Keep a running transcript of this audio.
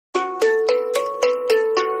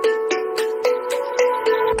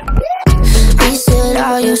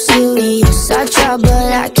you serious? I try but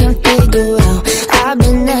I can't figure out. I've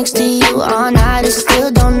been next to you all night and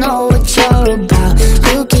still don't know what you're about.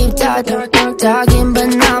 You keep talking but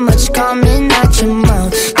not much coming out your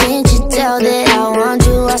mouth. Can't you tell that I want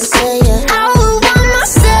you? I say yeah, I would want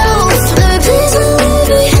myself. Baby, please believe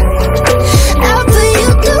me, I'll put you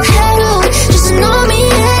through hell. Just know me,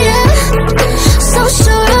 yeah, yeah. So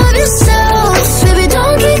sure of yourself, baby,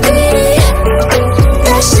 don't get greedy.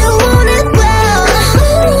 That shit want it well,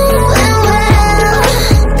 and well.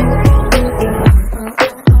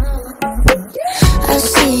 I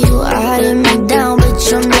see you eyeing me down, but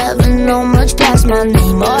you'll never know much past my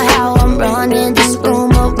name or how I'm running this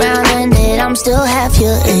room around, and that I'm still half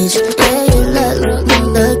your age. Yeah, you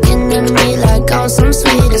looking at me like I'm some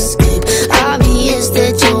sweet escape.